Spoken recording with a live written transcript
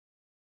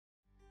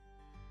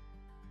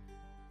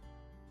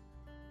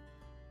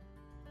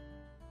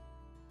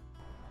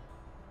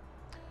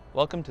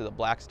Welcome to the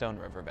Blackstone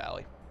River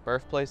Valley,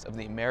 birthplace of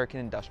the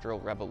American Industrial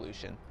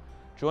Revolution.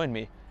 Join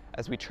me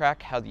as we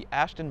track how the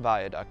Ashton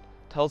Viaduct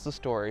tells the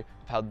story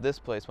of how this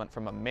place went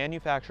from a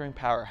manufacturing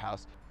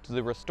powerhouse to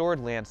the restored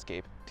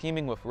landscape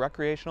teeming with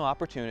recreational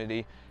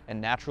opportunity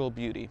and natural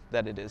beauty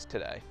that it is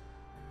today.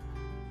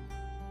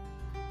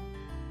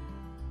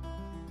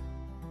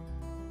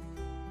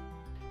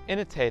 In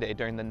its heyday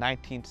during the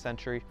 19th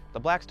century, the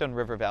Blackstone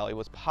River Valley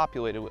was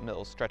populated with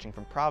mills stretching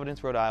from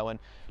Providence, Rhode Island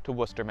to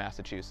Worcester,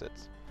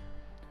 Massachusetts.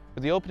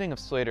 With the opening of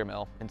Slater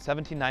Mill in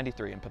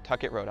 1793 in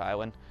Pawtucket, Rhode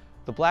Island,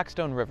 the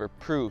Blackstone River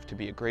proved to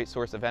be a great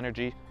source of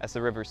energy as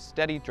the river's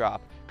steady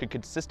drop could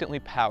consistently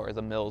power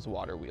the mill's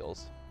water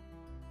wheels.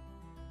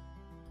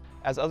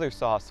 As others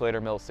saw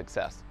Slater Mill's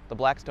success, the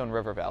Blackstone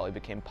River Valley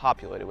became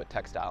populated with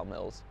textile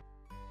mills.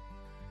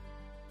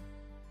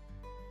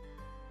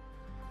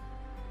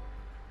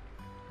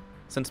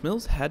 Since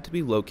mills had to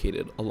be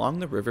located along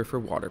the river for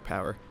water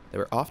power, they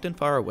were often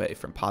far away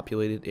from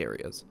populated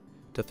areas.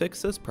 To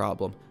fix this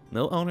problem,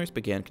 mill owners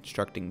began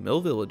constructing mill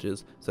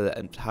villages so that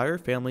entire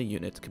family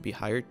units could be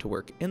hired to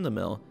work in the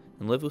mill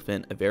and live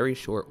within a very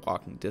short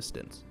walking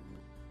distance.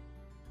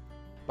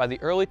 By the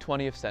early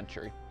 20th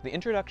century, the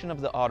introduction of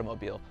the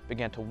automobile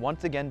began to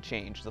once again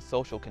change the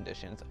social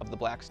conditions of the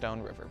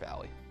Blackstone River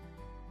Valley.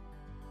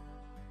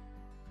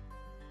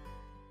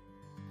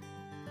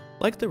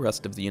 Like the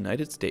rest of the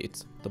United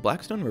States, the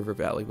Blackstone River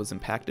Valley was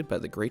impacted by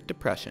the Great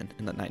Depression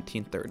in the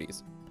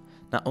 1930s.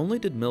 Not only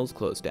did mills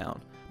close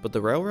down, but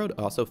the railroad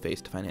also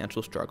faced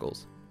financial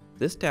struggles.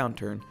 This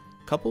downturn,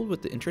 coupled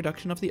with the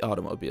introduction of the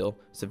automobile,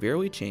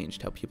 severely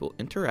changed how people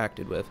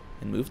interacted with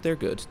and moved their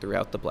goods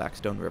throughout the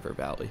Blackstone River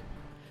Valley.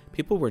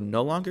 People were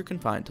no longer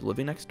confined to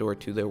living next door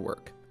to their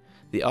work.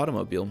 The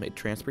automobile made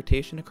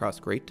transportation across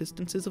great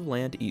distances of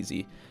land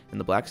easy, and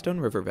the Blackstone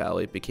River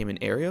Valley became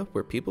an area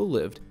where people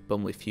lived, but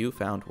only few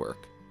found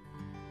work.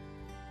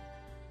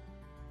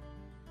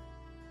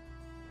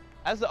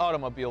 As the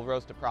automobile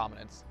rose to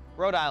prominence,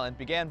 Rhode Island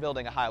began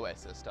building a highway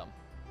system.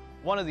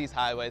 One of these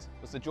highways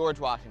was the George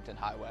Washington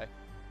Highway.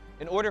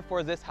 In order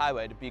for this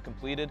highway to be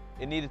completed,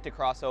 it needed to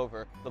cross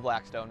over the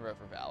Blackstone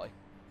River Valley.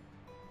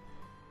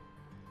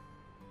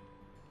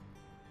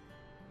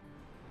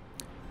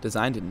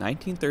 Designed in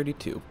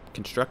 1932,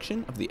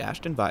 construction of the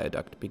Ashton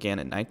Viaduct began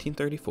in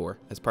 1934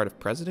 as part of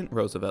President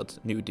Roosevelt's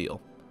New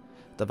Deal.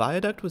 The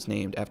viaduct was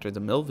named after the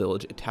mill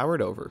village it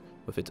towered over,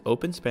 with its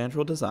open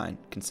spandrel design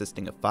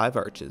consisting of 5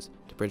 arches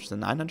to bridge the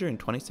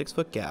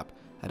 926-foot gap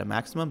at a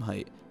maximum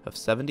height of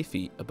 70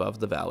 feet above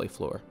the valley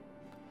floor.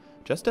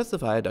 Just as the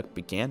viaduct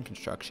began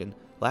construction,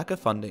 lack of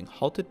funding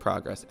halted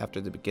progress after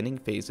the beginning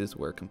phases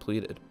were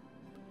completed.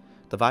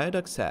 The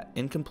viaduct sat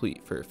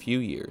incomplete for a few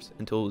years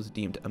until it was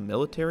deemed a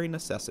military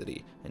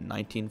necessity in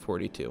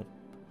 1942.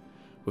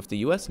 With the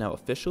U.S. now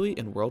officially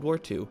in World War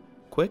II,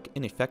 quick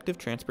and effective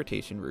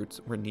transportation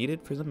routes were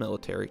needed for the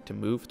military to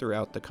move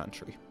throughout the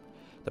country.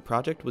 The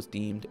project was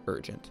deemed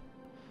urgent.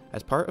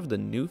 As part of the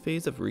new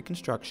phase of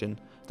reconstruction,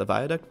 the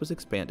viaduct was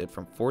expanded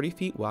from 40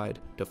 feet wide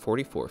to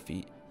 44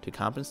 feet to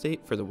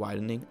compensate for the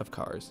widening of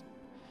cars.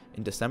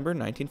 In December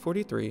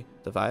 1943,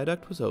 the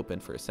viaduct was open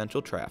for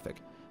essential traffic,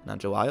 and on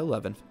July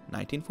 11,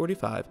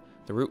 1945,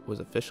 the route was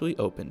officially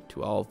opened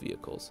to all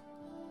vehicles.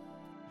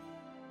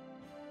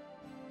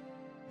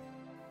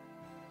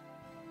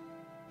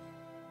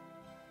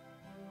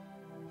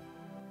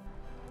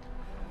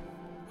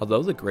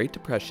 Although the Great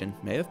Depression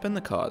may have been the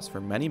cause for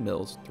many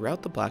mills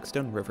throughout the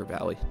Blackstone River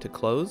Valley to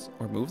close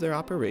or move their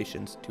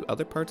operations to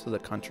other parts of the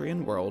country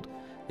and world,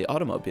 the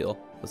automobile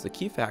was the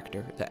key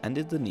factor that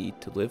ended the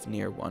need to live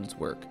near one's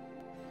work.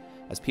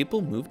 As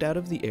people moved out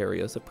of the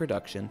areas of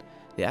production,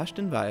 the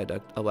Ashton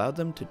Viaduct allowed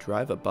them to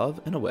drive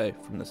above and away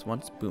from this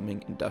once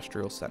booming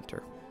industrial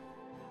center.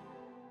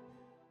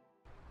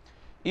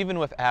 Even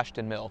with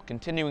Ashton Mill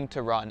continuing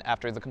to run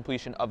after the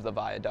completion of the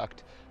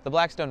viaduct, the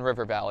Blackstone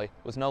River Valley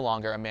was no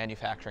longer a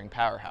manufacturing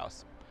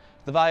powerhouse.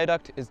 The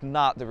viaduct is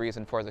not the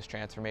reason for this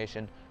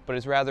transformation, but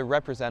is rather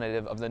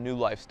representative of the new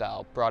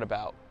lifestyle brought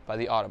about by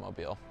the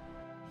automobile.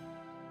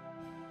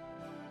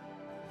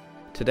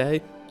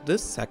 Today,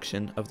 this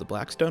section of the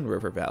Blackstone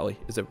River Valley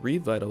is a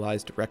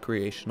revitalized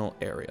recreational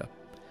area.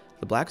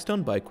 The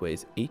Blackstone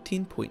Bikeway's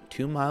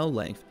 18.2-mile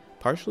length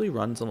partially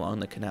runs along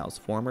the canal's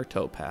former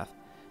towpath,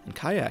 and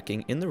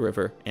kayaking in the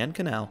river and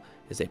canal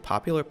is a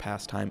popular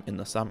pastime in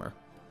the summer.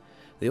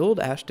 The old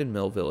Ashton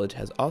Mill village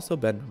has also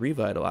been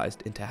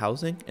revitalized into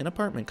housing and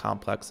apartment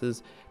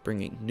complexes,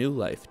 bringing new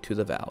life to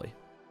the valley.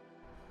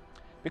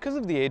 Because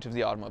of the age of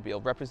the automobile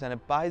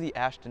represented by the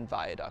Ashton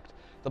Viaduct,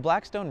 the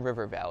Blackstone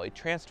River Valley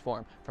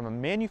transformed from a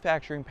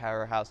manufacturing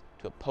powerhouse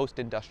to a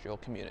post-industrial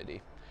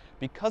community.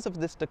 Because of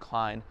this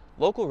decline,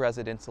 local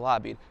residents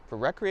lobbied for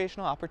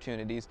recreational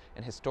opportunities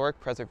and historic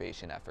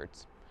preservation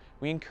efforts.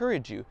 We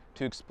encourage you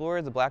to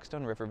explore the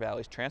Blackstone River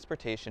Valley's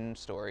transportation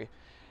story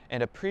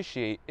and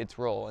appreciate its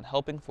role in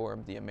helping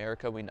form the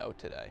America we know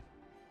today.